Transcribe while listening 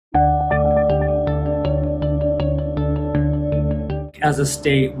as a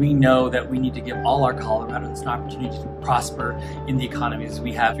state, we know that we need to give all our Coloradans an opportunity to prosper in the economies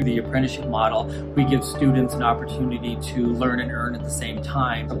we have. Through the apprenticeship model, we give students an opportunity to learn and earn at the same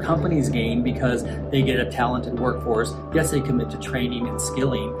time. So companies gain because they get a talented workforce. Yes, they commit to training and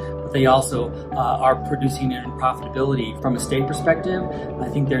skilling, but they also are producing in profitability. From a state perspective, I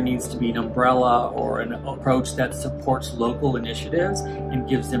think there needs to be an umbrella or an approach that supports local initiatives and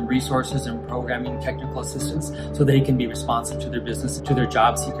gives them resources and programming technical assistance so they can be responsive to their business, to their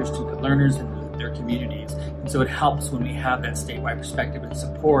job seekers, to their learners, and their communities. And so it helps when we have that statewide perspective and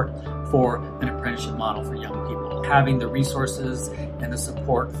support for an apprenticeship model for young people. Having the resources and the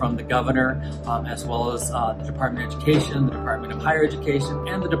support from the governor, as well as the Department of Education, the Department of Higher Education,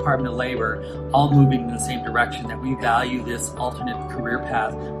 and the Department of Labor, all moving in the same direction, that we value this alternate career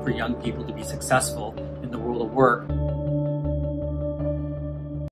path for young people to be successful in the world of work.